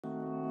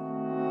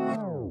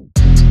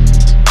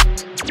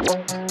All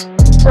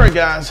right,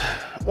 guys,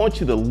 I want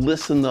you to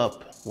listen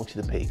up. I want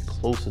you to pay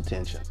close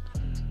attention.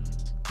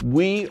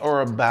 We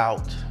are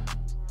about,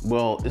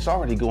 well, it's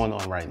already going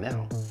on right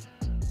now.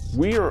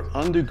 We are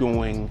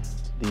undergoing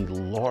the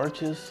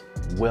largest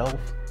wealth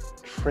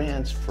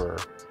transfer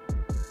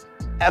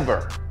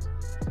ever.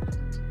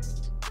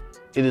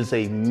 It is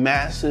a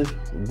massive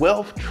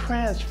wealth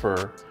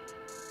transfer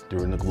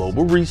during the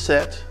global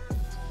reset,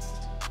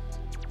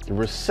 the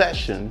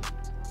recession,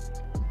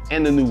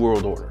 and the New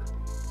World Order.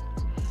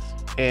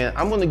 And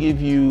I'm gonna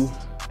give you,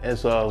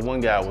 as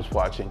one guy was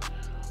watching,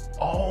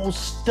 all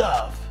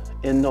stuff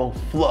and no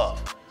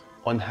fluff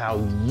on how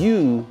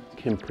you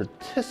can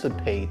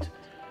participate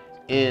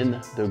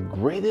in the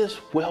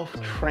greatest wealth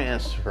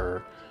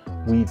transfer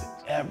we've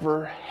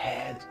ever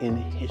had in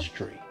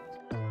history.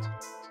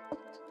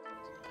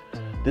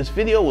 This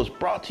video was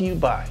brought to you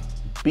by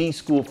B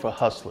School for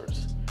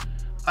Hustlers.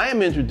 I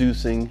am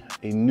introducing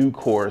a new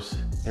course,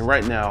 and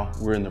right now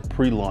we're in the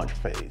pre-launch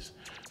phase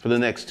for the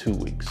next 2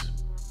 weeks.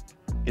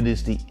 It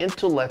is the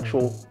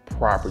Intellectual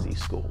Property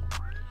School.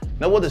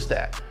 Now, what is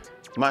that?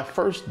 My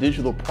first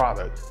digital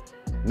product,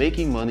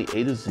 Making Money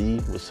A to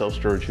Z with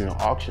Self-Storage Unit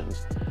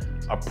Auctions,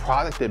 a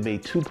product that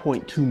made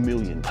 $2.2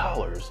 million,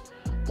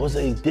 was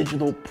a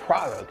digital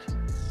product,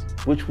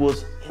 which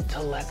was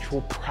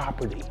intellectual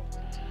property.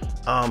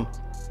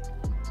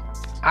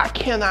 I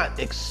cannot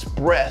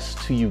express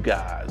to you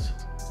guys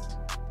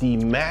the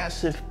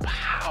massive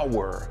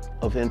power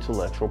of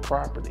intellectual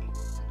property.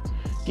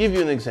 Give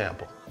you an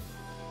example.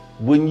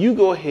 When you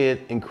go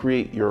ahead and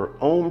create your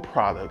own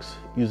products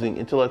using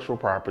intellectual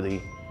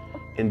property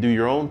and do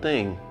your own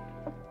thing,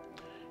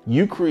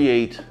 you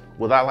create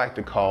what I like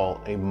to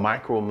call a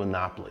micro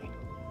monopoly.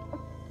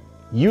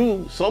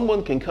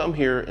 Someone can come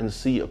here and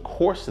see a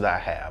course that I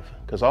have,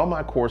 because all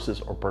my courses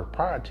are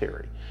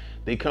proprietary.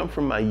 They come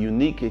from my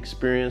unique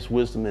experience,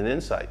 wisdom, and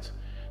insights.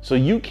 So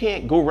you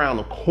can't go around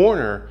the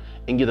corner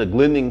and get a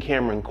Glendon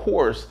Cameron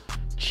course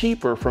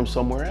cheaper from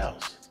somewhere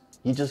else.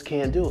 You just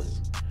can't do it.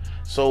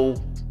 So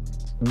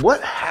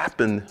what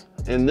happened,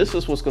 and this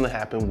is what's going to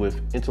happen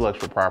with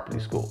Intellectual Property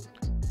School.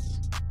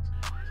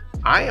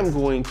 I am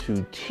going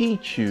to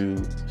teach you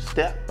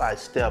step by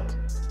step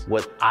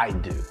what I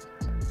do.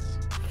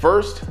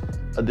 First,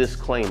 a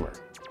disclaimer.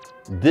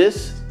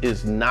 This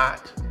is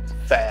not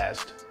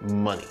fast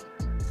money.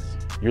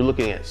 You're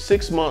looking at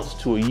 6 months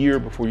to a year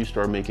before you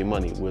start making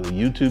money with a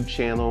YouTube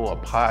channel, a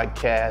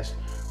podcast,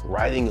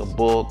 writing a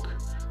book,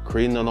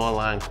 creating an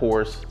online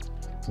course.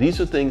 These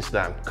are things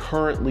that I'm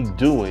currently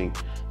doing,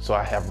 so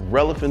I have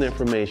relevant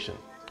information.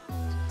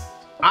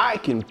 I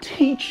can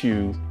teach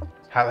you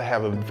how to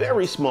have a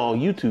very small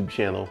YouTube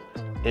channel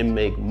and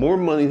make more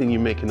money than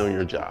you're making on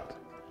your job.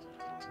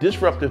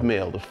 Disruptive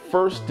Male, the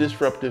first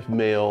Disruptive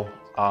Male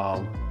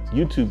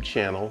YouTube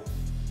channel,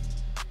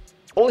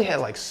 only had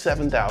like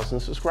 7,000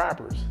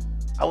 subscribers.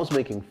 I was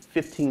making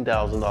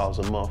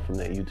 $15,000 a month from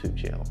that YouTube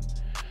channel.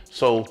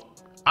 So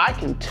I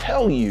can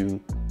tell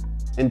you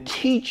and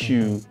teach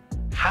you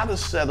how to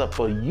set up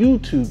a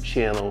YouTube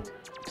channel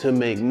to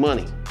make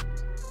money.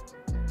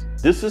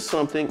 This is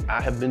something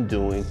I have been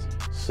doing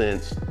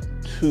since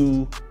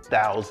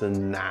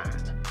 2009.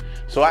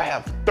 So I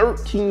have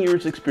 13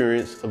 years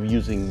experience of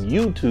using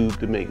YouTube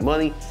to make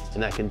money,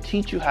 and I can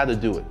teach you how to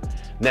do it.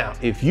 Now,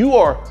 if you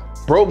are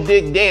broke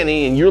dick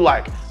Danny and you're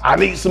like, I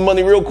need some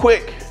money real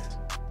quick,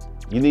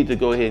 you need to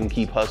go ahead and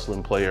keep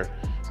hustling, player,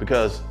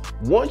 because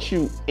once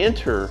you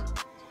enter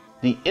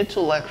the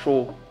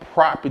intellectual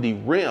property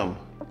realm,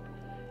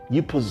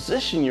 you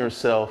position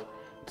yourself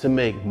to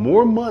make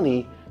more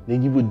money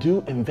than you would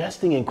do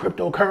investing in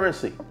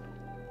cryptocurrency.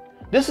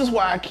 This is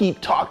why I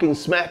keep talking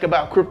smack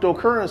about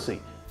cryptocurrency.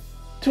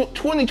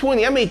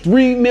 2020, I made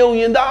 $3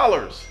 million.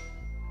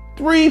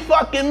 $3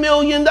 fucking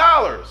million.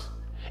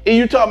 And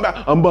you're talking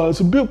about, I'm buying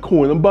some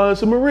Bitcoin, I'm buying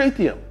some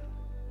Ethereum.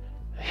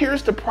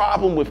 Here's the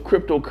problem with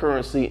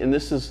cryptocurrency, and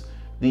this is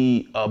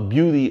the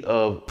beauty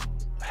of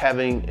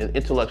having an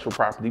intellectual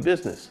property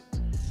business.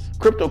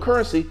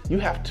 Cryptocurrency, you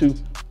have to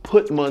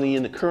put money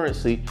in the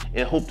currency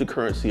and hope the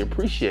currency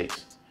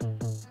appreciates.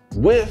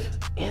 With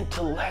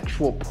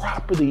intellectual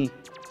property,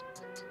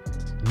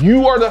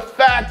 you are the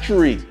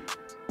factory.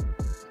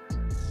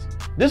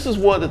 This is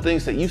one of the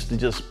things that used to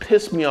just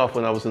piss me off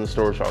when I was in the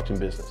storage auction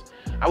business.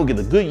 I would get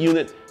a good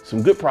unit,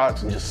 some good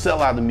products, and just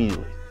sell out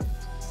immediately.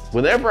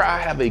 Whenever I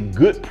have a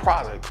good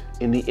product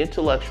in the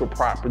intellectual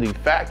property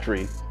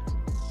factory,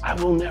 I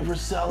will never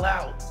sell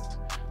out.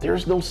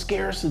 There's no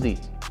scarcity,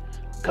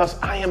 because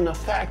I am the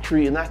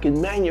factory and I can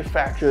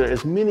manufacture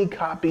as many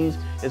copies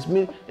as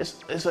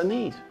I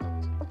need.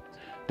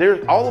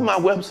 All of my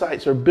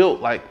websites are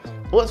built like,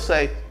 let's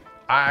say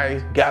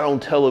I got on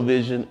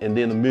television and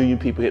then 1 million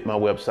people hit my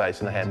websites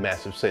and I had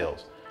massive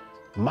sales.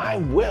 My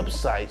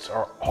websites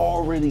are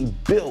already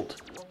built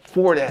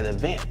for that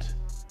event.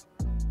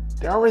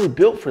 They're already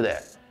built for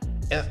that.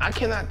 And I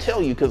cannot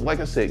tell you, because like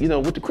I said,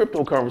 with the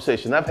crypto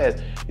conversation, I've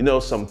had,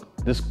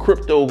 this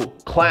crypto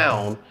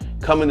clown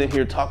coming in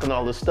here talking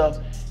all this stuff,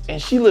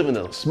 and she living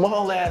in a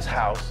small ass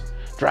house,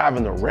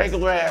 driving a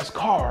regular ass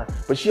car,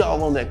 but she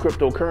all on that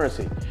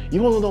cryptocurrency.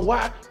 You wanna know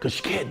why? Because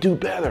she can't do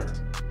better.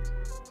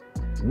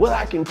 What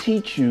I can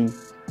teach you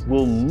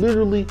will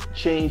literally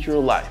change your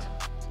life.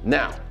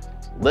 Now,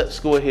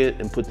 let's go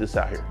ahead and put this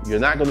out here. You're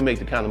not gonna make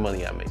the kind of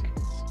money I make.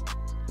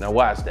 Now,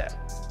 why is that?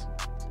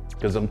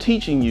 Because I'm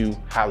teaching you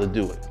how to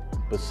do it.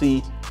 But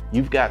see,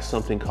 you've got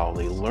something called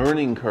a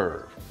learning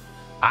curve.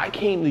 I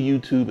came to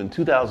YouTube in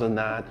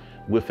 2009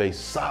 with a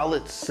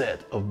solid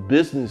set of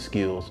business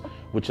skills,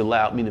 which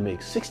allowed me to make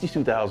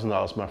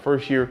 $62,000 my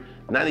first year,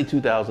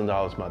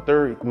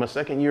 $92,000 my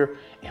second year,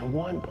 and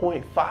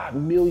 $1.5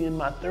 million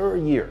my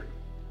third year.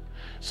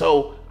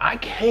 So I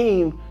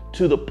came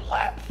to the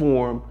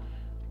platform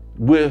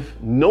with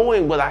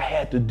knowing what I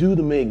had to do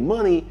to make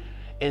money,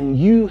 and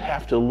you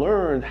have to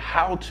learn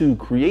how to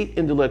create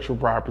intellectual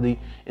property,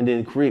 and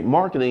then create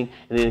marketing,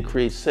 and then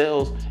create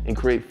sales, and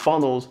create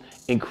funnels,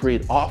 and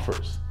create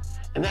offers.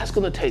 And that's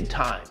gonna take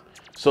time.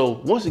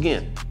 So once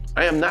again,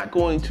 I am not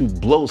going to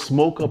blow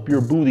smoke up your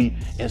booty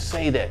and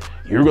say that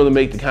you're gonna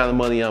make the kind of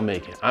money I'm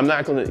making. I'm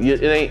not gonna,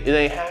 it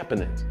ain't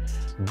happening.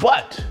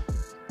 But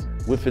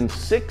within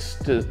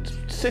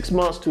 6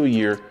 months to a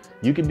year,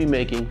 you could be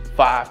making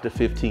 $5,000 to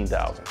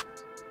 $15,000,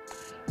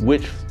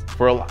 which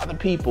for a lot of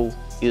people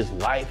is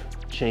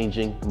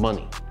life-changing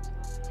money.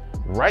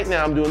 Right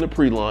now I'm doing the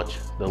pre-launch.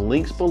 The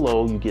link's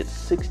below. You get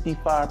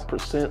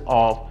 65%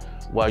 off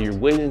while you're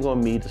waiting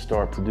on me to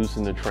start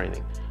producing the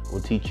training.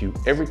 We'll teach you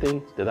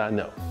everything that I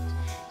know.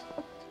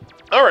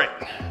 All right,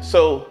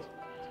 so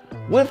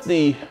with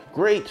the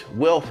great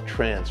wealth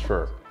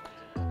transfer,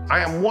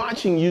 I am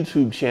watching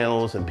YouTube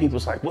channels and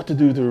people's like, what to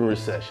do during a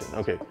recession?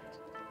 Okay,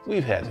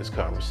 we've had this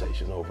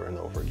conversation over and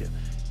over again.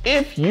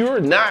 If you're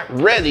not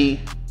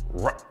ready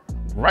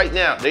right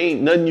now, there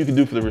ain't nothing you can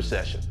do for the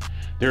recession.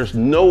 There's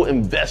no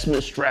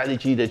investment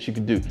strategy that you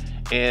can do.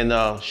 And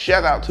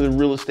shout out to the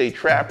real estate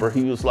trapper.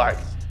 He was like,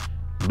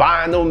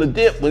 buying on the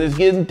dip when it's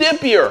getting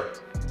dippier.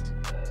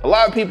 A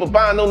lot of people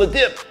buying on the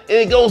dip and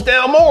it goes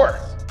down more.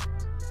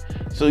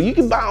 So you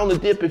can buy on the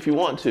dip if you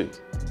want to.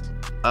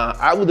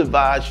 I would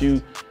advise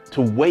you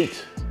to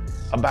wait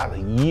about a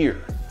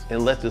year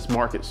and let this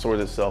market sort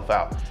itself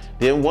out.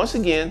 Then once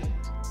again,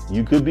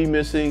 you could be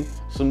missing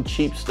some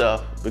cheap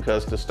stuff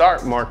because the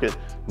stock market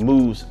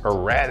moves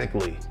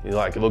erratically. You know,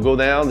 like it'll go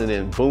down and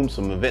then boom,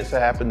 some events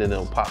happen and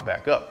it'll pop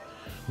back up.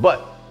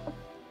 But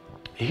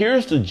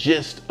here's the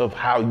gist of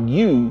how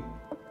you,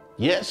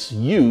 yes,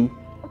 you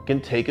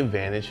can take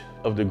advantage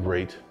of the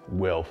great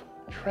wealth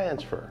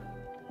transfer.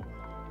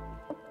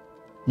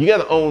 You got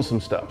to own some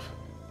stuff.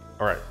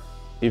 All right.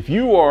 If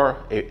you are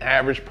an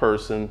average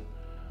person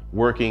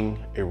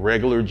working a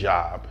regular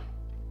job,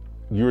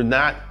 you're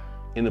not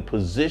in a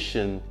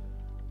position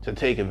to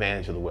take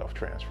advantage of the wealth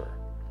transfer.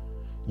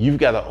 You've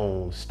got to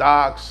own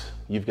stocks.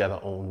 You've got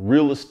to own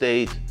real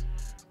estate.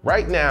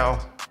 Right now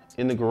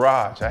in the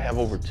garage, I have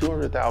over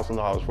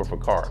 $200,000 worth of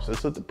cars.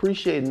 It's a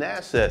depreciating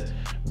asset,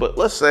 but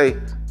let's say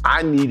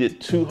I needed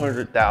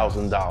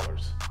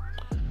 $200,000.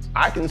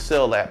 I can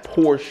sell that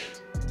Porsche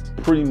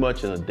pretty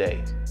much in a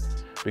day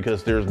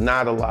because there's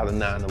not a lot of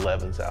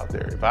 911s out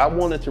there. If I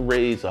wanted to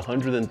raise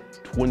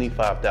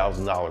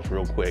 $125,000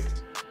 real quick,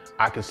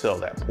 I could sell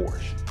that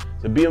Porsche.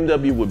 The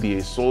BMW would be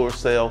a slower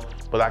sale,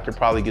 but I could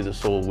probably get it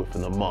sold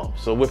within a month.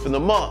 So within a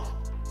month,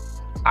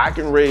 I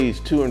can raise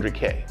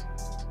 200K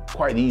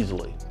quite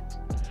easily.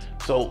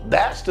 So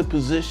that's the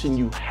position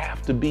you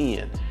have to be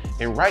in.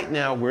 And right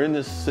now we're in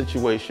this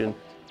situation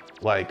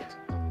like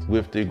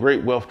with the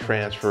great wealth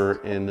transfer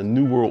and the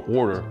New World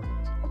Order.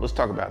 Let's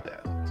talk about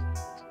that.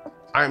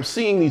 I'm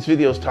seeing these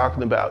videos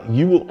talking about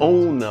you will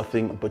own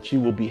nothing, but you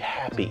will be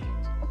happy.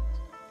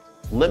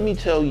 Let me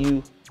tell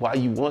you why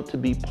you want to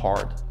be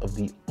part of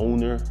the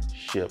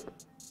ownership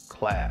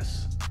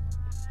class.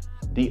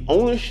 The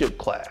ownership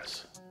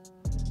class,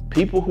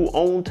 people who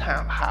own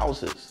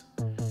houses,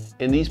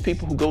 and these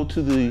people who go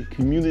to the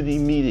community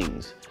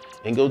meetings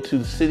and go to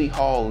the city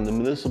hall and the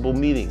municipal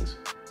meetings,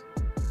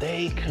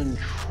 they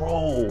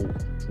control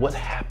what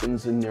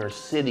happens in their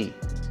city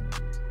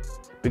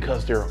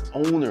because they're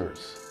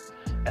owners.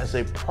 As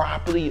a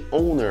property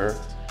owner,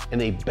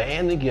 and they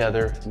band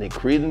together and they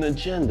create an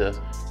agenda,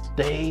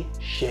 they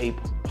shape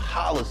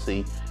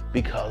policy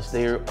because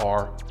they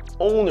are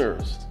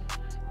owners.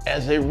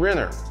 As a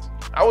renter,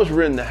 I was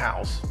renting a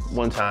house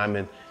one time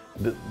and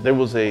there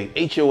was a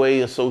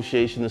HOA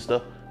association and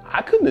stuff.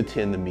 I couldn't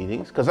attend the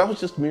meetings because I was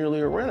just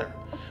merely a renter.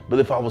 But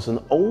if I was an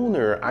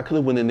owner, I could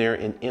have went in there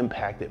and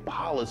impacted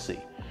policy.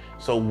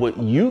 So what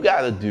you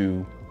got to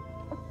do,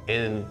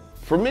 and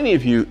for many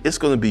of you, it's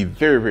going to be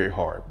very, very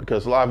hard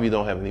because a lot of you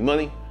don't have any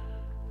money.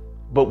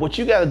 But what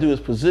you got to do is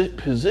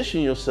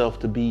position yourself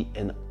to be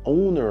an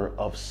owner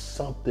of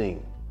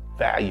something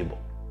valuable,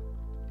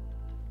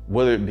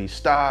 whether it be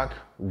stock,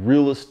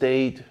 real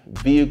estate,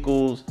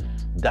 vehicles,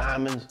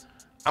 diamonds.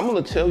 I'm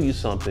going to tell you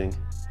something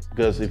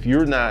because if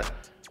you're not,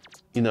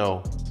 you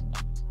know,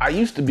 I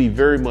used to be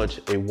very much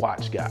a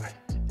watch guy,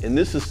 and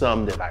this is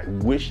something that I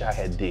wish I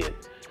had did.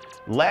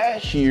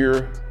 Last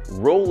year,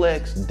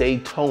 Rolex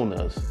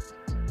Daytonas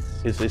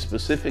It's a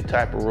specific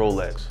type of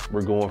Rolex.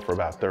 We're going for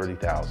about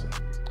 30,000.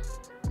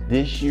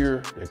 This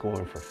year, they're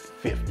going for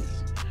 50.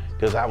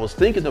 Because I was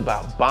thinking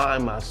about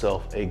buying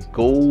myself a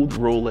gold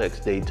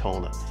Rolex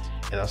Daytona.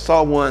 And I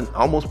saw one, I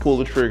almost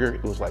pulled the trigger.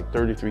 It was like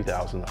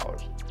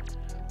 $33,000.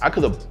 I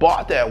could have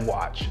bought that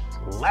watch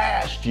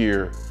last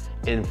year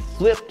and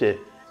flipped it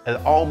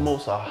at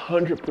almost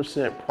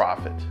 100%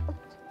 profit.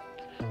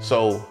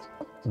 So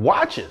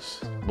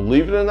watches,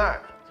 believe it or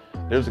not,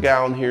 there's a guy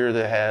on here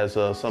that has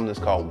something that's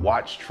called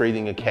Watch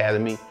Trading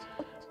Academy.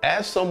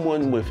 As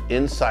someone with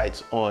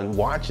insights on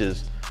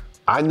watches,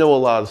 I know a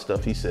lot of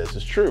stuff he says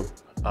is true.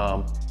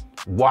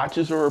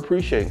 Watches are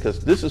appreciated because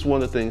this is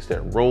one of the things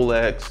that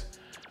Rolex,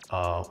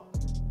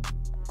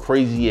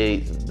 Crazy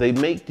 8, they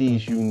make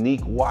these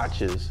unique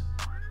watches,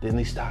 then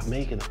they stop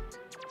making them.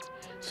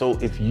 So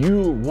if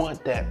you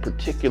want that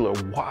particular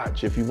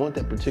watch, if you want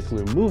that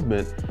particular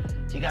movement,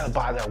 you gotta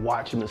buy that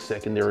watch in the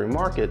secondary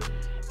market.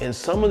 And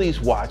some of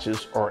these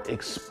watches are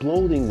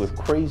exploding with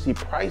crazy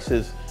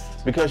prices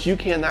because you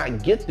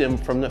cannot get them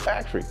from the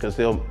factory because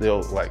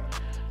they'll like,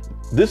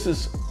 this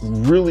is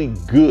really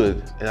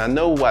good. And I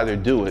know why they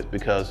do it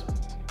because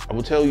I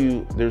will tell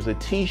you, there's a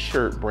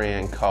t-shirt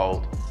brand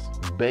called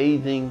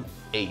Bathing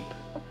Ape.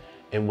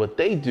 And what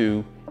they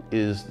do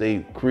is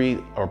they create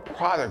a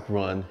product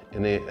run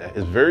and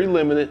it's very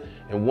limited.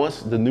 And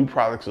once the new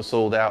products are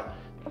sold out,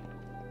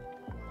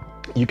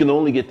 you can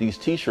only get these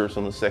t-shirts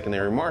on the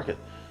secondary market.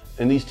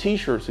 And these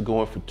t-shirts are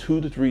going for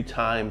 2 to 3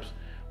 times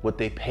what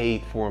they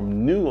paid for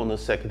them new on the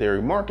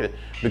secondary market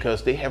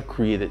because they have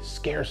created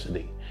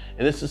scarcity.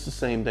 And this is the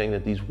same thing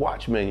that these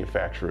watch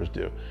manufacturers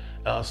do.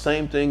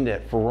 Same thing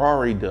that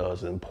Ferrari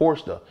does and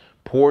Porsche does.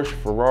 Porsche,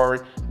 Ferrari,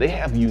 they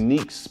have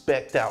unique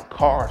spec'd out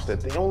cars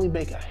that they only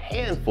make a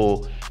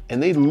handful,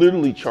 and they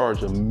literally charge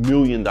 $1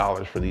 million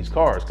for these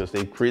cars because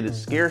they've created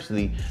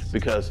scarcity.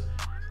 Because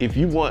if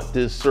you want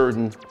this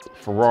certain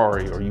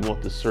Ferrari or you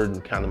want this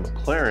certain kind of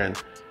McLaren,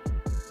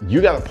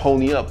 you got to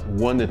pony up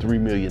 $1 to $3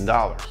 million.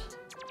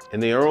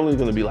 And they are only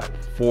going to be like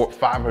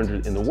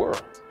 500 in the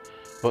world.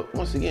 But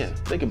once again,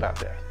 think about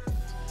that.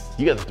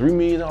 You got a $3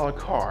 million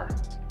car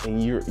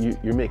and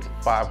you're making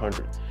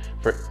 500.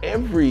 For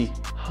every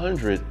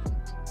 100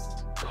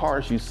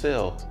 cars you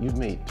sell, you've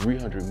made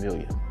 300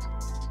 million.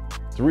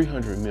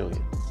 300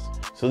 million.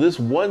 So this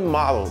one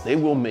model, they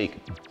will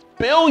make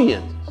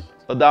billions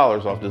of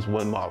dollars off this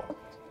one model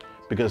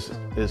because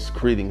it's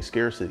creating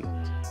scarcity.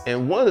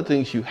 And one of the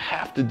things you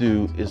have to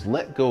do is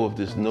let go of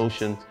this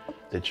notion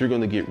that you're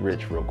going to get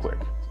rich real quick.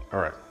 All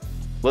right,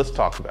 let's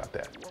talk about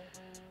that.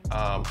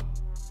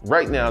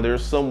 Right now,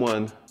 there's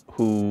someone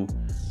who,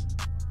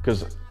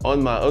 because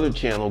on my other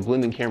channel,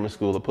 Glendon Camera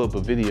School, I put up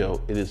a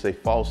video. It is a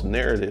false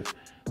narrative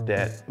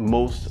that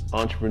most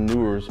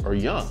entrepreneurs are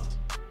young.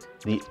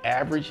 The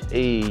average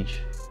age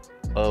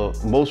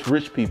of most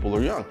rich people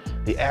are young.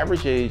 The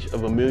average age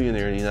of a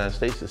millionaire in the United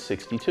States is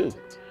 62.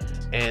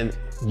 And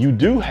you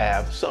do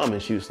have some,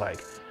 and she was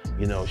like,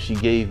 you know, she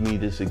gave me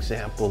this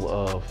example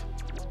of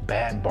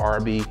Bad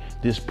Barbie,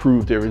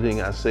 disproved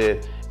everything I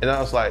said. And I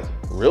was like,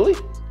 really?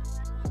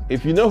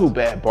 If you know who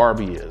Bad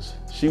Barbie is,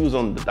 she was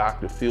on the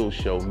Dr. Phil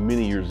show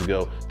many years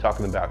ago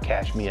talking about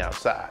Cash Me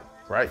Outside,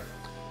 right?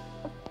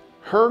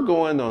 Her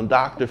going on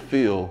Dr.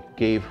 Phil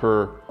gave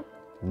her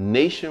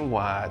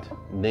nationwide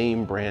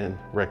name brand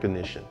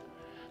recognition.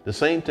 The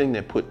same thing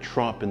that put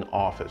Trump in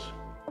office.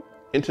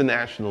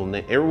 International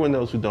name, everyone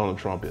knows who Donald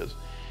Trump is.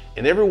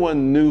 And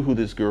everyone knew who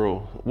this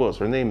girl was.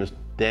 Her name is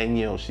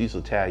Danielle, she's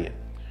Italian.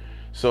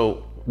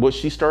 So what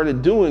she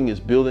started doing is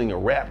building a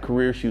rap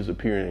career. She was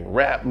appearing in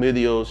rap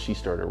videos. She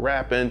started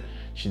rapping.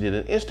 She did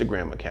an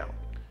Instagram account.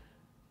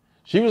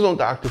 She was on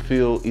Dr.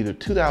 Phil either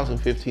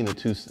 2015 or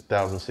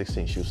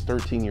 2016. She was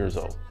 13 years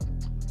old.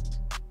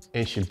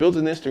 And she built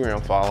an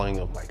Instagram following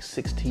of like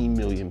 16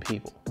 million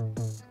people.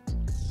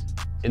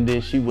 And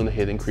then she went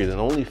ahead and created an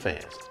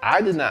OnlyFans.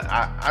 I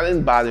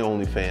didn't buy the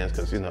OnlyFans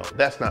because, you know,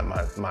 that's not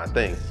my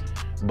thing.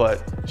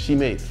 But she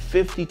made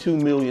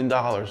 $52 million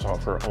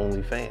off her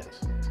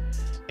OnlyFans.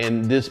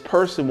 And this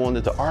person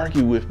wanted to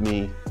argue with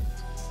me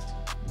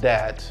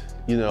that,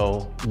 you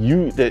know,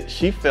 that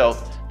she felt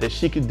that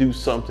she could do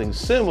something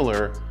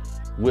similar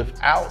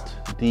without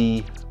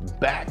the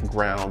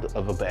background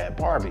of a Bad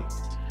Barbie.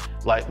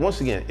 Like, once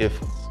again, if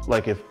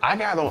I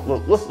got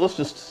on, let's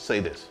just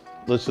say this.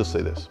 Let's just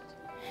say this.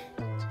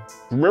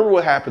 Remember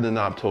what happened in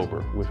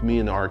October with me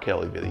and the R.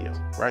 Kelly video,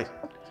 right?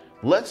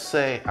 Let's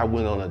say I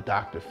went on a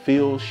Dr.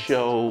 Phil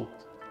show.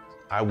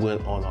 I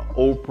went on an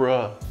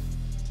Oprah,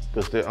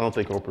 because I don't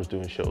think Oprah's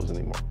doing shows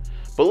anymore.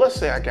 But let's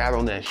say I got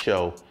on that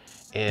show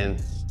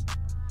and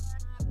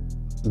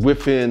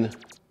within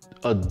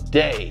a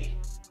day,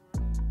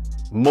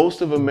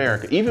 most of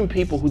America, even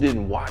people who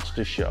didn't watch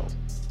the show,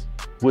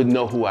 would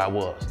know who I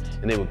was.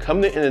 And they would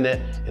come to the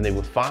internet and they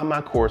would find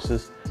my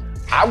courses.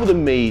 I would have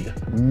made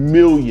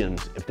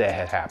millions if that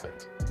had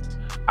happened.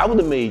 I would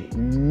have made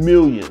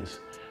millions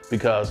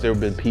because there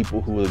have been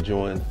people who would have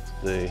joined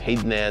the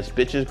hating ass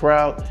bitches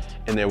crowd,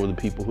 and there were the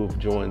people who have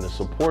joined the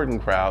supporting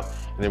crowd,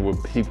 and there were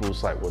people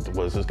who's like, what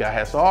does this guy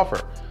has to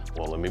offer?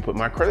 Well, let me put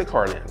my credit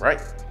card in,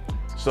 right?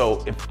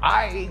 So if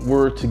I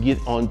were to get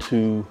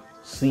onto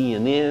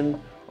CNN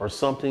or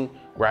something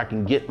where I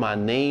can get my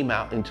name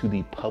out into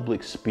the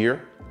public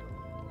sphere,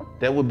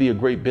 that would be a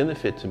great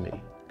benefit to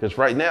me. Because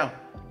right now,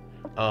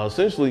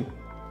 essentially,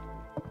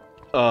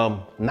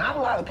 not a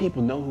lot of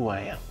people know who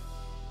I am.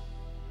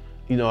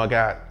 You know, I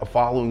got a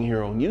following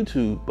here on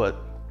YouTube, but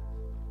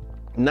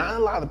not a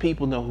lot of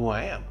people know who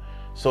I am.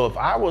 So if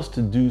I was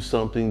to do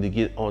something to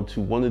get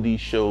onto one of these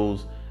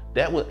shows,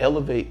 that would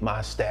elevate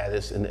my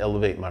status and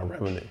elevate my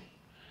revenue.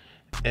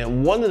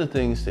 And one of the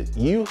things that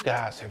you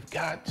guys have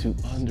got to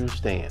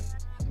understand,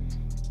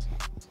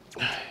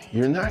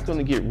 you're not going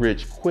to get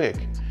rich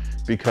quick,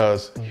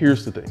 because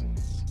here's the thing.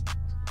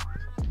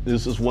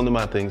 This is one of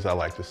my things I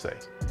like to say.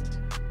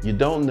 You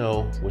don't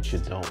know what you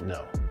don't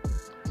know.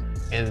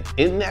 And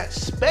in that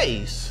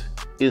space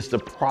is the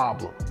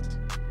problem.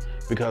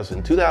 Because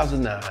in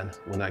 2009,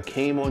 when I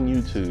came on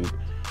YouTube,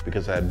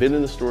 because I had been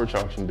in the storage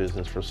auction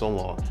business for so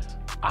long,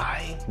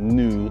 I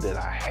knew that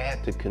I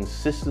had to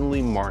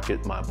consistently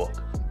market my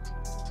book.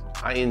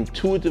 I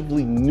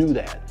intuitively knew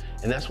that.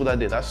 And that's what I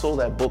did. I sold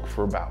that book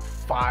for about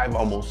 5,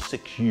 almost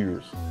 6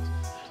 years,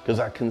 because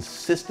I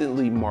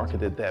consistently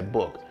marketed that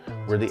book,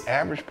 where the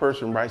average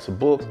person writes a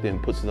book, then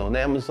puts it on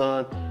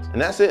Amazon, and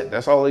that's it.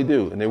 That's all they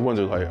do. And they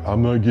wonder, like,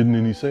 I'm not getting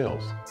any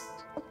sales.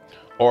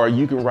 Or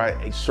you can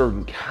write a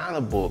certain kind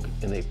of book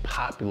in a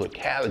popular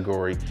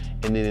category,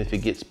 and then if it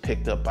gets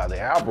picked up by the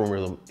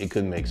algorithm, it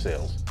could make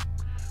sales.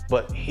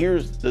 But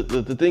here's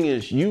the thing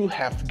is, you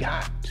have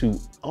got to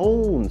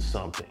own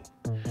something.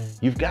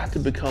 You've got to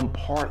become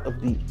part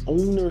of the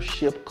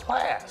ownership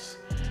class.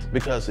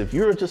 Because if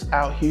you're just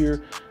out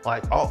here,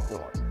 like,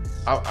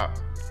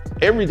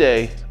 every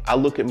day I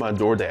look at my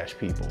DoorDash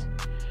people,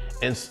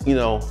 and you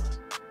know,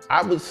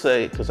 I would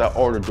say, because I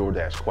order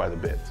DoorDash quite a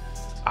bit,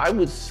 I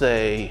would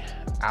say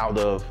out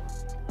of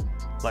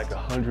like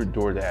 100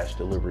 DoorDash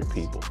delivery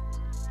people,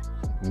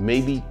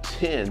 maybe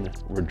 10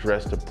 were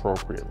dressed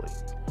appropriately,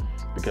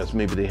 because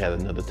maybe they had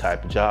another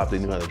type of job, they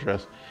knew how to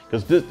dress.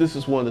 Because this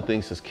is one of the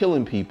things that's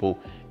killing people,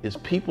 is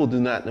people do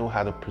not know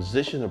how to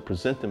position or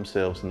present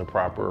themselves in the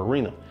proper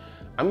arena.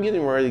 I'm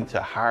getting ready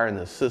to hire an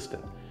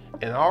assistant,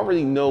 and I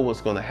already know what's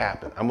going to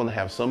happen. I'm going to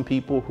have some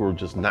people who are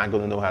just not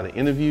going to know how to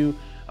interview.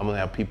 I'm going to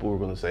have people who are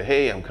going to say,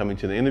 hey, I'm coming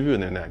to the interview,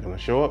 and they're not going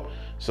to show up.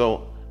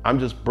 So I'm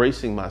just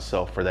bracing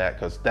myself for that,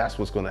 because that's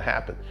what's going to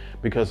happen.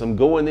 Because I'm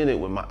going in it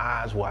with my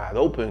eyes wide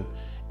open.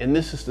 And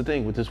this is the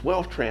thing with this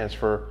wealth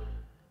transfer,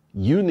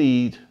 you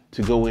need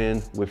to go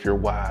in with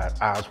your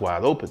eyes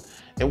wide open.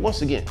 And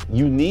once again,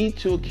 you need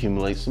to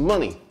accumulate some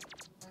money.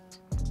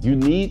 You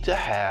need to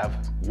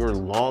have your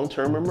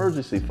long-term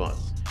emergency fund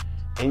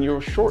and your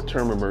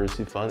short-term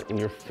emergency fund in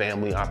your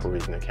family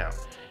operating account.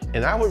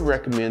 And I would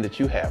recommend that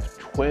you have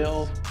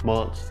 12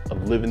 months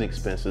of living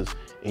expenses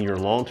in your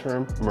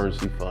long-term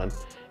emergency fund.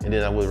 And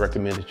then I would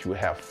recommend that you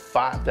have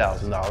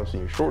 $5,000 in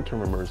your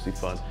short-term emergency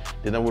fund.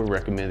 Then I would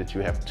recommend that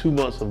you have 2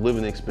 months of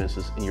living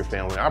expenses in your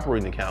family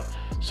operating account,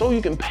 so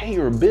you can pay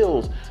your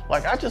bills.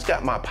 Like, I just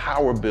got my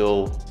power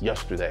bill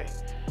yesterday.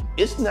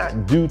 It's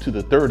not due to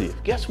the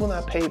 30th. Guess when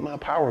I paid my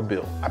power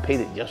bill? I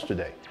paid it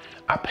yesterday.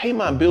 I pay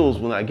my bills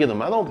when I get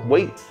them. I don't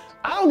wait.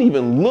 I don't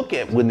even look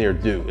at when they're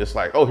due. It's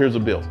like, oh, here's a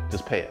bill,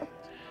 just pay it.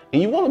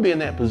 And you want to be in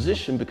that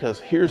position, because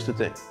here's the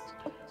thing.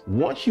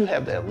 Once you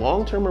have that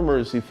long-term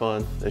emergency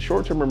fund, that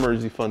short-term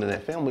emergency fund, and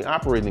that family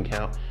operating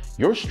account,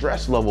 your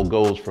stress level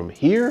goes from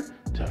here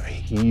to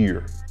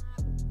here.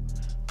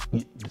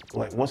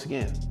 Like, once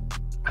again,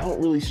 I don't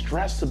really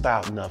stress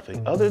about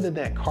nothing other than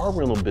that car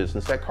rental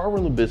business. That car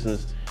rental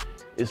business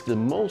is the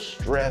most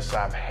stress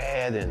I've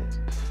had in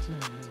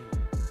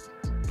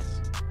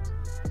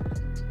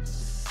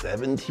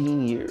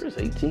 17 years,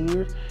 18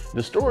 years.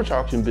 The storage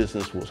auction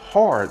business was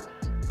hard,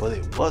 but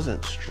it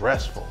wasn't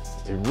stressful.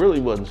 It really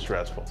wasn't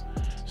stressful.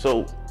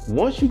 So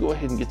once you go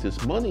ahead and get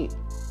this money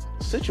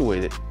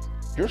situated,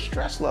 your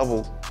stress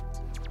level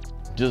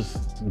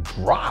just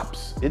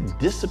drops. It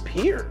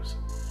disappears.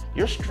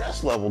 Your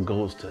stress level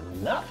goes to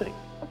nothing,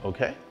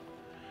 okay?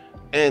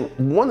 And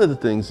one of the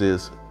things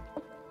is,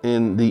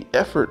 in the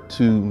effort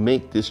to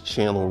make this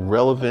channel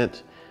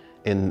relevant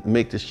and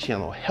make this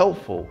channel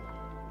helpful,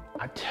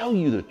 I tell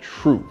you the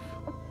truth.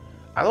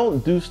 I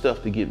don't do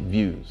stuff to get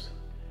views,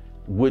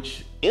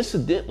 which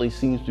incidentally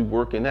seems to be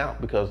working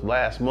out, because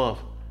last month,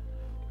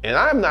 and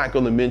I'm not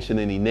going to mention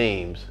any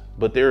names,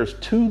 but there's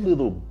 2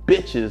 little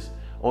bitches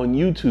on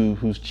YouTube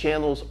whose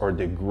channels are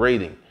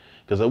degrading.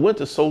 Because I went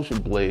to Social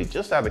Blade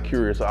just out of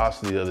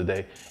curiosity the other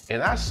day,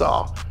 and I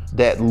saw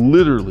that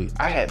literally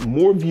I had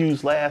more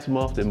views last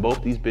month than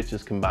both these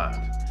bitches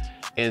combined.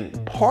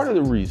 And part of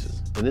the reason,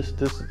 and this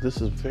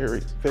is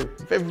very, very,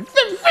 very,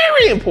 very,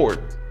 very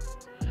important.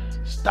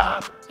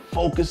 Stop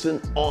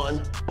focusing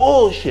on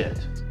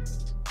bullshit.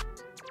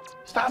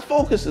 Stop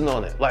focusing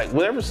on it. Like,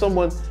 whenever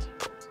someone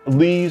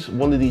leaves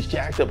one of these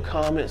jacked up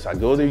comments, I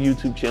go to their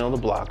YouTube channel to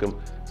block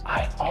them.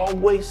 I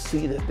always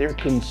see that they're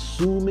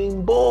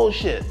consuming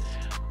bullshit.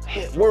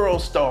 Hit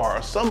World Star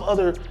or some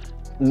other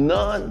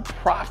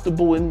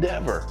non-profitable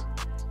endeavor.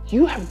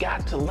 You have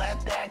got to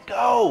let that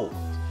go.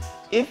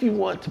 If you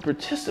want to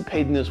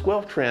participate in this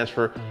wealth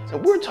transfer,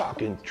 and we're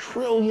talking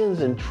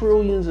trillions and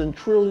trillions and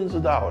trillions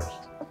of dollars,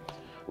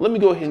 let me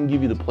go ahead and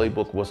give you the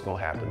playbook of what's going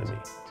to happen to me.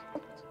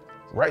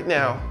 Right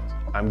now,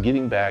 I'm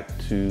getting back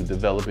to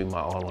developing my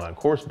online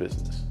course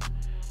business.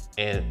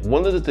 And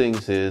one of the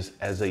things is,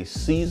 as a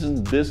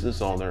seasoned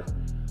business owner,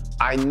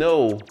 I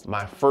know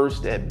my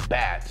first at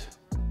bat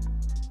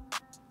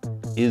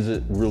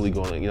isn't really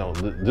going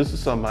to, this is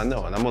something I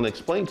know, and I'm going to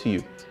explain to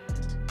you.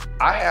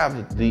 I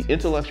have the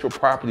intellectual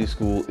property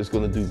school is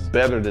going to do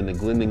better than the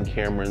Glendon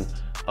Cameron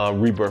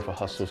Rebirth of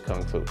Hustlers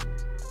Kung Fu,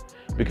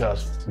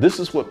 because this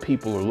is what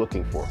people are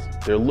looking for.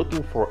 They're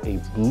looking for a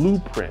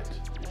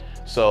blueprint.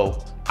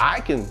 So I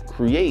can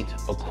create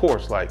a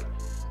course like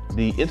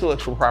the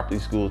intellectual property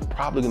school is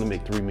probably going to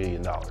make $3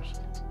 million,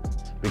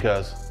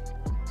 because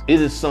it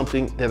is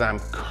something that I'm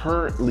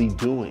currently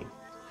doing.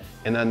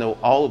 And I know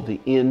all of the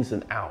ins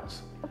and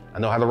outs. I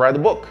know how to write a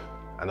book.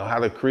 I know how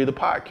to create a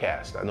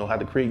podcast. I know how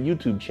to create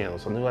YouTube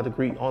channels. I know how to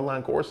create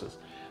online courses.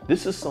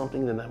 This is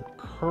something that I'm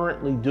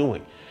currently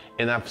doing.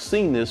 And I've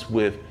seen this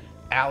with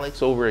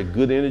Alex over at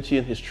Good Energy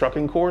in his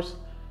trucking course.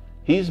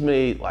 He's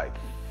made like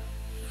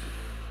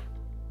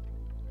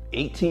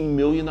 18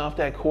 million off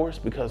that course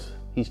because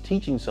he's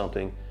teaching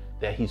something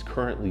that he's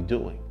currently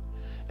doing.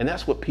 And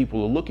that's what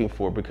people are looking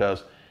for,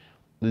 because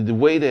the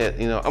way that,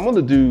 I'm going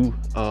to do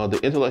the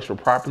intellectual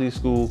property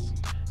school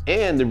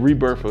and the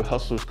Rebirth of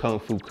Hustlers Kung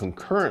Fu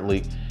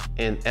concurrently.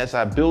 And as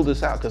I build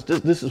this out,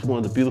 because this is one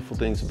of the beautiful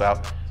things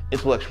about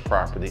intellectual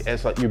property,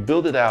 as you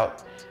build it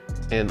out,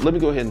 and let me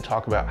go ahead and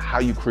talk about how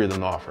you create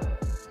an offer.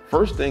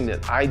 First thing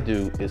that I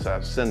do is I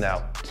send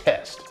out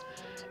tests.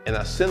 And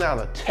I sent out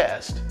a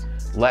test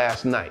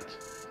last night,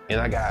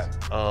 and I got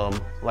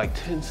like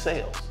 10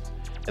 sales.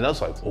 And I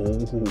was like,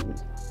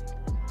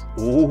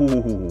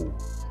 ooh.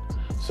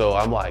 So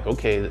I'm like,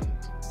 okay,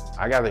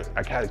 I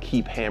gotta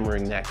keep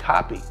hammering that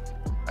copy.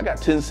 I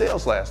got 10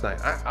 sales last night.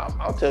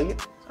 I'll tell you,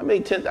 I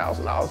made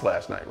 $10,000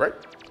 last night, right?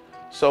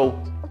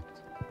 So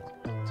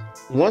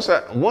once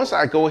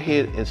I go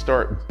ahead and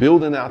start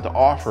building out the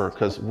offer,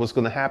 because what's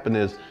going to happen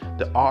is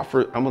the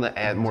offer, I'm going to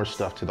add more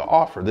stuff to the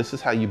offer. This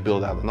is how you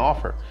build out an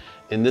offer.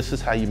 And this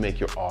is how you make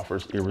your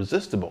offers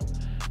irresistible.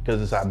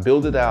 Because as I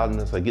build it out and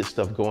as I get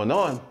stuff going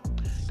on,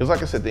 because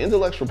like I said, the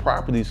intellectual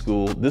property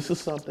school, this is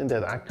something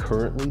that I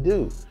currently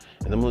do.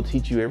 And I'm going to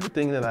teach you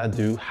everything that I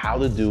do, how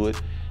to do it.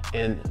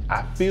 And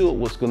I feel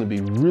what's going to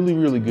be really,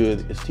 really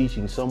good is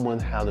teaching someone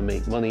how to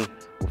make money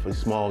with a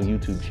small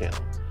YouTube channel.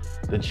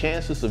 The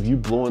chances of you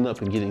blowing up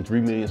and getting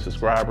 3 million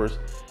subscribers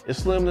is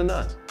slim to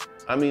none.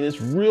 I mean,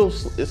 it's real.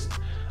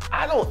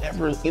 I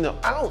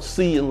don't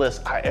see,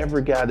 unless I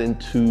ever got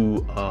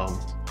into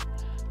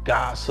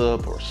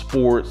gossip or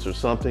sports or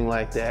something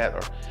like that,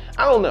 or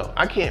I don't know.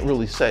 I can't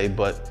really say,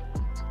 but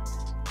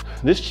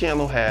this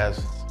channel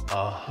has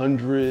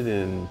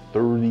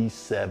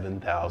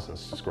 137,000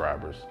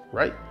 subscribers,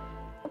 right?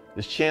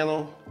 This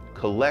channel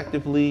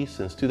collectively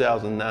since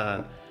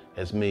 2009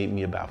 has made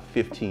me about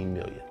 15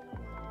 million.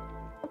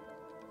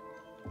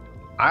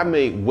 I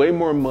made way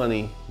more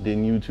money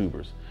than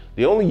YouTubers.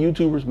 The only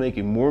YouTubers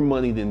making more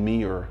money than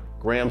me are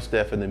Graham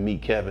Stephan and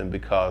Meet Kevin,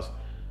 because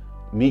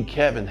Meet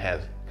Kevin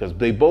because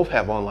they both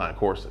have online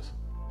courses.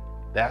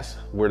 That's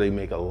where they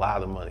make a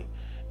lot of money.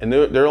 And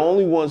they're the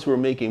only ones who are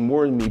making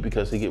more than me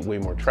because they get way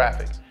more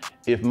traffic.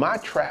 If my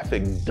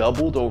traffic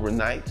doubled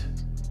overnight,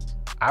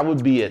 I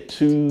would be at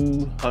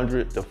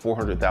 $200,000 to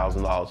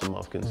 $400,000 a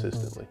month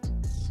consistently.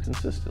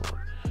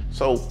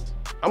 So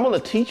I'm gonna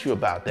teach you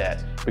about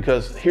that,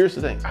 because here's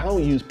the thing, I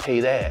don't use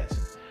paid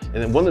ads. And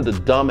then one of the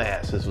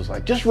dumbasses was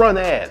like, just run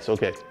ads.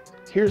 Okay,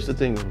 here's the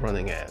thing with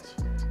running ads.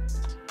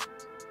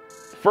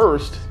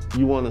 First,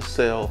 you wanna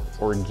sell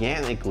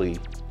organically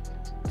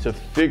to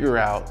figure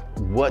out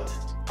what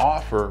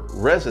offer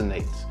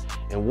resonates.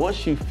 And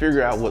once you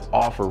figure out what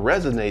offer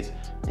resonates,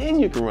 then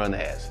you can run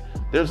ads.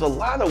 There's a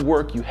lot of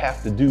work you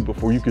have to do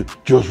before you can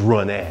just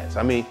run ads.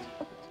 I mean,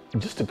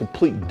 just a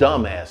complete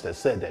dumbass that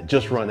said that,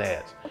 just run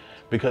ads.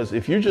 Because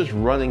if you're just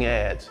running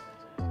ads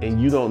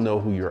and you don't know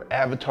who your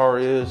avatar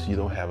is, you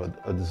don't have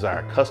a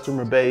desired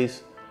customer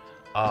base,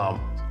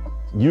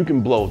 you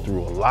can blow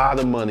through a lot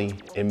of money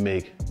and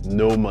make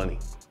no money.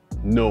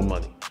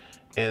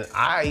 And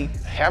I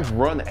have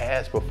run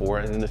ads before,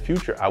 and in the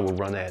future I will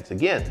run ads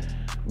again.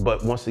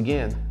 But once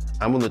again,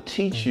 I'm gonna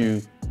teach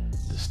you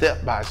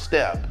step by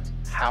step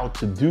how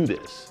to do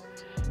this.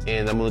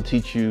 And I'm gonna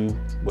teach you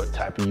what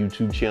type of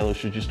YouTube channel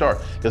should you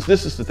start. Because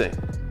this is the thing,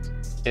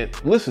 and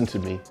listen to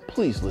me,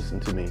 please listen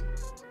to me.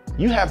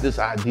 You have this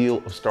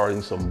ideal of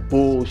starting some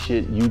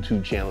bullshit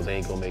YouTube channel that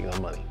ain't gonna make no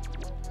money.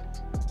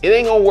 It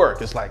ain't gonna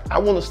work. It's like, I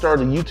wanna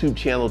start a YouTube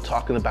channel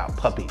talking about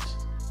puppies.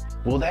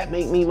 Will that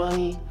make me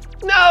money?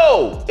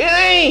 No, it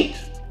ain't.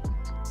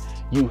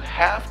 You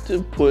have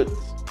to put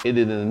it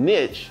in a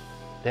niche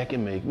that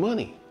can make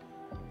money.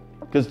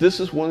 Because this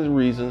is one of the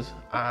reasons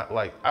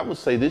I would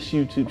say this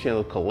YouTube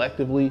channel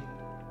collectively,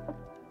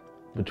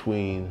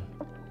 we're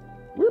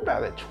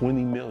about at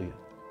 20 million.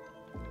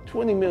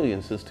 20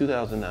 million since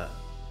 2009.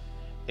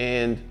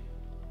 And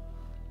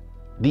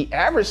the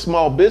average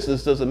small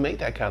business doesn't make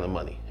that kind of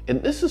money.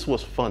 And this is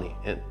what's funny.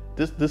 And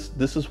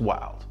this is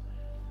wild.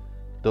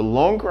 The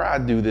longer I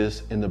do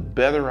this and the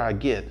better I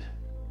get,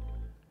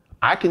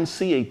 I can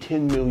see a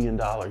 $10 million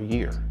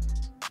year.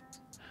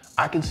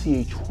 I can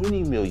see a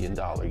 $20 million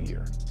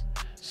year.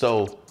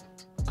 So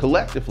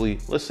collectively,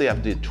 let's say I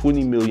did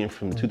 20 million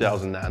from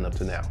 2009 up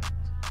to now.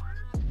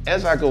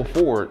 As I go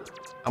forward,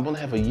 I'm gonna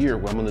have a year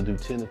where I'm gonna do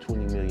 10 to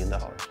 20 million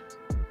dollars.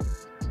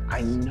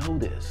 I know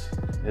this,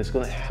 and it's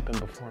gonna happen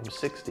before I'm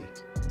 60.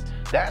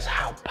 That's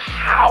how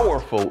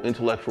powerful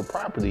intellectual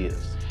property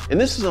is. And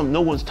this is something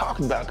no one's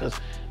talking about because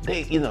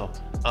they,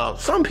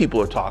 some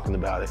people are talking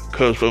about it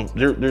because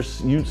there's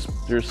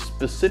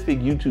specific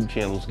YouTube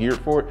channels geared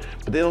for it,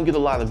 but they don't get a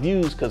lot of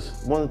views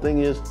because one of the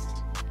things is,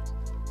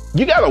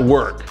 you gotta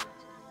work.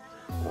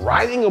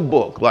 Writing a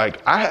book,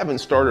 like I haven't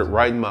started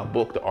writing my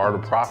book, The Art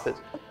of Profit,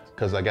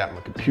 because I got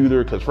my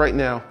computer, because right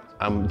now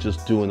I'm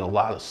just doing a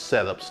lot of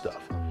setup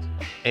stuff.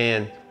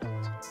 And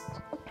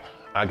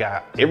I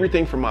got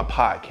everything from my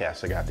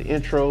podcast. I got the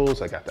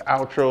intros, I got the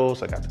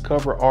outros, I got the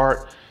cover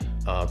art.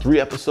 3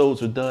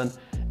 episodes are done.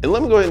 And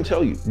let me go ahead and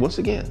tell you, once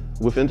again,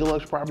 with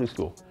Intellectual Property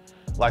School,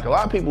 like a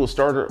lot of people will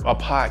start a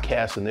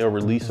podcast and they'll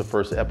release the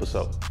first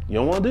episode. You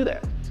don't want to do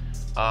that.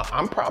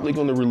 I'm probably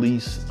going to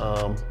release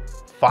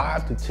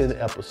 5 to 10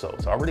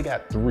 episodes. I already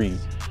got 3.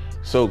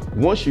 So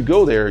once you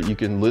go there, you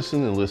can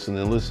listen and listen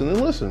and listen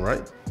and listen,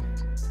 right?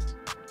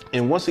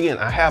 And once again,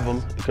 I have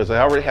them because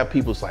I already have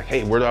people. It's like,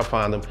 hey, where do I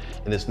find them?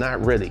 And it's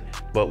not ready.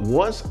 But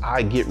once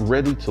I get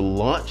ready to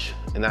launch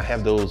and I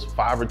have those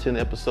 5 or 10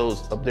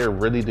 episodes up there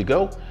ready to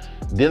go,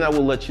 then I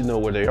will let you know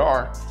where they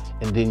are,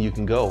 and then you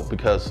can go.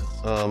 Because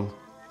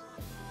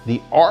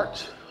the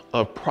Art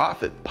of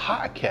Profit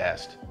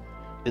podcast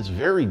is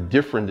very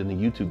different than the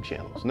YouTube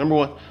channels. Number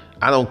one,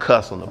 I don't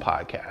cuss on the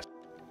podcast.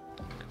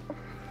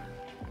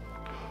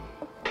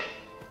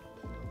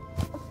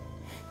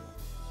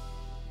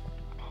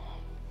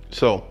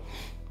 So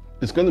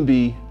it's going to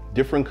be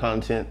different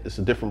content. It's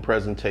a different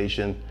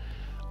presentation.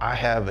 I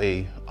have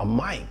a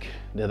mic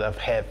that I've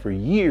had for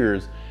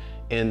years,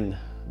 and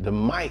the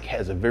mic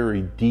has a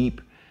very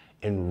deep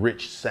and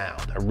rich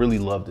sound. I really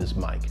love this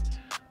mic.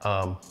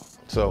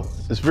 So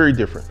it's very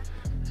different.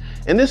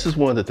 And this is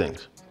one of the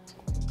things.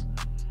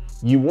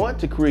 You want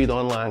to create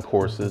online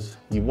courses,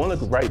 you want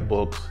to write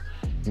books,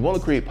 you want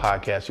to create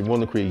podcasts, you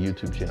want to create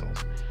YouTube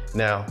channels.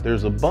 Now,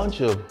 there's a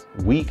bunch of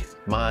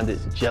weak-minded,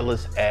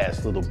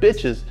 jealous-ass little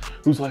bitches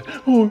who's like,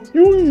 oh,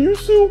 you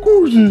sell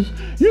courses,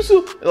 you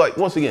sell, like,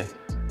 once again,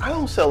 I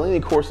don't sell any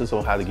courses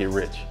on how to get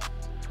rich.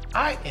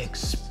 I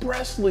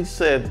expressly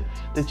said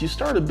that you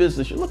start a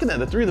business, you're looking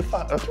at a 3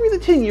 to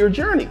 10 year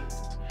journey.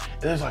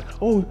 And it's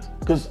like, oh,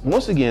 because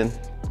once again,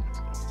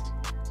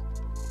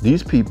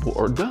 these people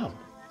are dumb.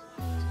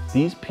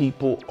 These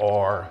people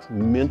are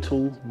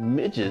mental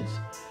midgets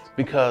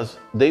because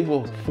they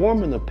will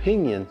form an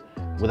opinion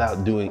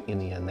without doing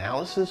any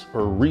analysis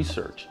or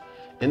research.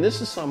 And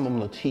this is something I'm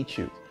going to teach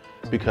you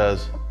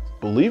because,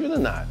 believe it or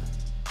not,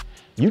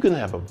 you can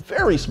have a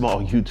very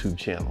small YouTube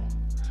channel.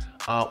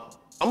 I'm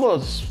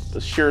going to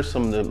share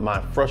some of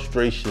my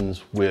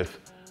frustrations with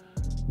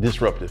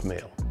Disruptive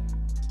Male.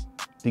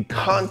 The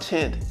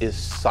content is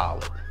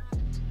solid,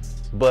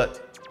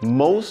 but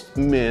most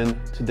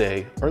men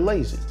today are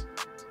lazy.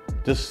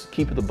 Just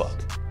keep it a buck.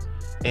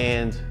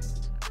 And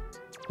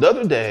the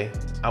other day,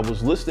 I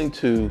was listening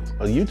to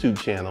a YouTube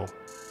channel,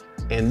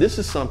 and this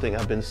is something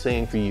I've been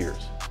saying for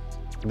years.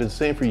 I've been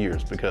saying for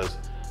years because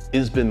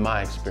it's been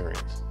my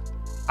experience.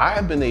 I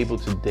have been able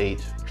to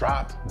date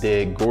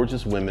drop-dead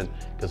gorgeous women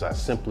because I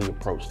simply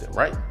approached them,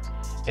 right?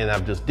 And I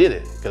just did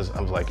it because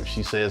I was like, if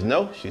she says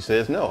no, she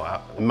says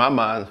no. In my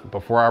mind,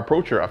 before I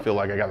approach her, I feel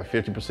like I got a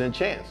 50%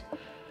 chance.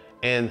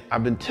 And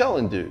I've been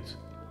telling dudes,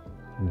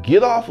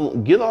 get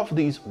off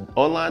these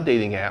online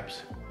dating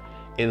apps,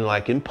 and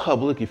like in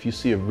public, if you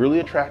see a really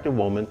attractive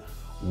woman,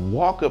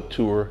 walk up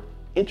to her,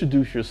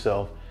 introduce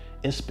yourself,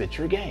 and spit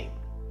your game.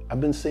 I've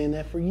been saying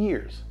that for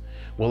years.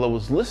 Well, I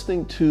was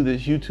listening to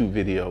this YouTube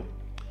video,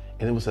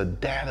 and it was a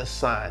data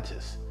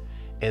scientist,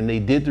 and they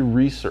did the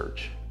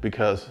research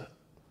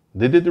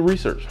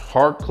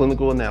hard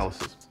clinical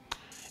analysis.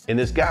 And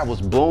this guy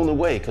was blown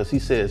away because he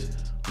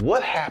says,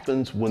 what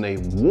happens when a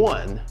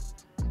 1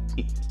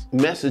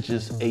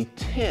 messages a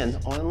 10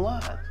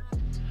 online?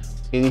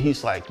 And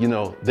he's like,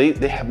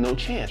 they have no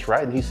chance,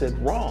 right? And he said,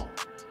 wrong.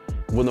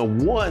 When a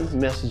 1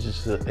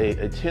 messages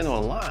a 10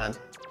 online, it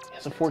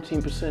has a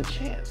 14%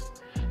 chance.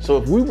 So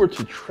if we were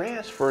to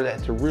transfer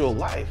that to real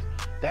life,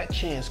 that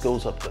chance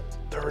goes up to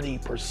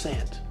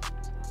 30%.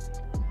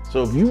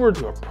 So if you were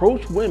to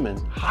approach women,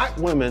 hot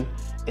women,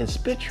 and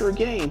spit your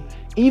game,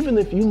 even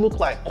if you look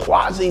like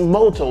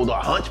Quasimodo, the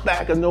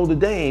Hunchback of Notre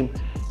Dame,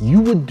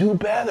 you would do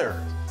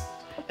better.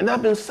 And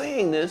I've been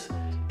saying this,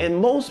 and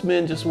most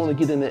men just want to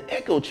get in an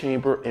echo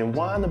chamber and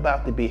whine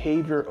about the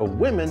behavior of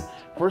women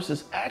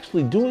versus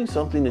actually doing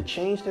something to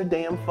change their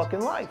damn fucking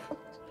life.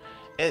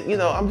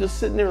 And I'm just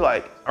sitting there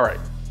like, all right,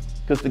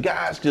 because the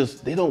guys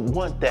they don't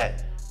want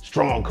that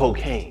strong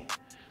cocaine.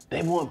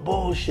 They want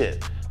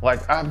bullshit.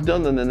 Like, I've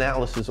done an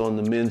analysis on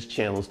the men's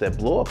channels that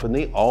blow up and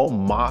they all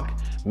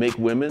make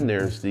women.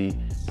 There's the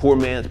Poor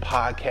Man's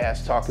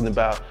Podcast talking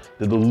about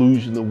the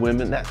delusion of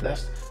women.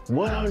 That's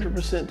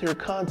 100% their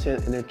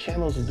content, and their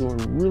channels are doing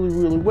really,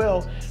 really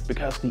well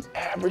because the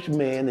average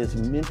man is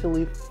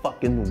mentally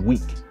fucking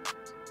weak.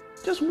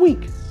 Just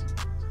weak.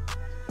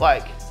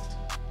 Like,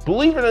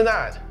 believe it or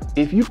not,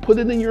 if you put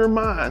it in your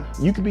mind,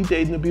 you could be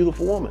dating a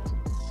beautiful woman.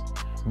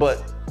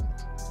 But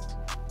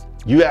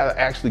you gotta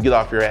actually get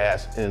off your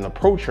ass and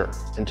approach her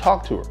and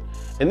talk to her.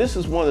 And this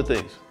is one of the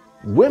things.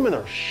 Women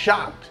are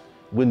shocked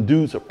when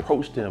dudes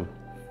approach them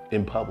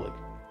in public.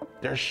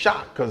 They're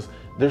shocked because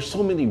there's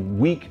so many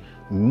weak,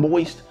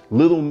 moist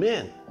little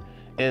men.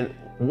 And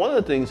one of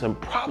the things I'm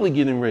probably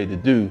getting ready to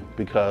do,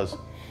 because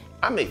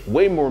I make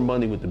way more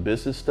money with the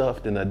business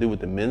stuff than I do with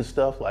the men's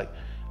stuff. Like,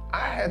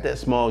 I had that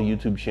small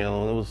YouTube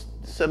channel and it was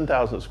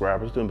 7,000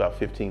 subscribers, doing about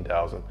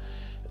 15,000.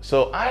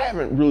 So I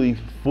haven't really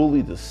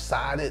fully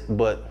decided,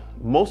 but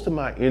most of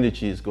my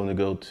energy is going to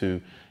go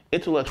to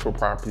intellectual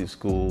property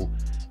school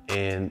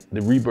and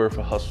the rebirth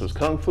of Hustlers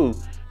Kung Fu,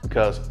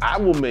 because I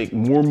will make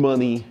more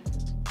money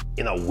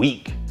in a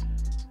week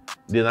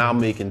than I'll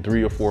make in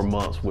 3 or 4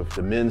 months with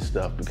the men's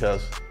stuff,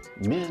 because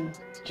men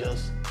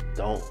just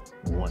don't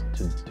want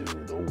to do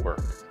the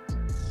work.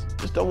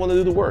 Just don't want to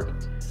do the work.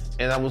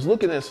 And I was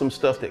looking at some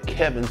stuff that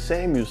Kevin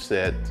Samuels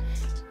said,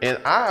 and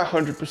I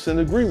 100%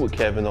 agree with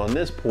Kevin on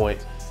this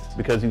point,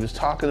 because he was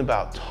talking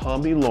about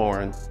Tommy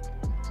Lauren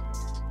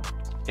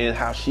and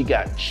how she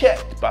got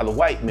checked by the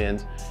white men,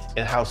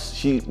 and how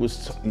she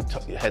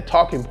had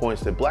talking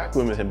points that black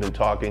women had been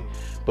talking,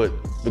 but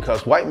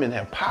because white men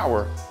have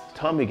power,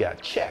 Tommy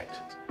got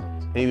checked.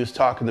 And he was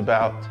talking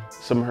about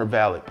some of her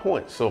valid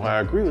points. So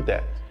I agree with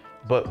that.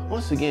 But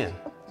once again,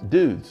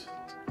 dudes,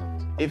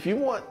 if you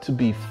want to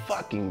be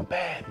fucking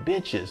bad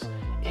bitches,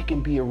 it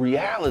can be a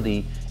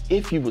reality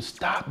if you would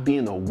stop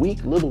being a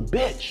weak little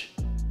bitch.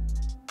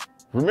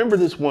 Remember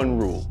this one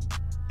rule: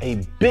 a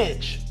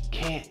bitch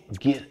can't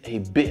get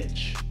a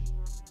bitch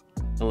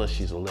unless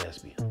she's a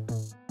lesbian.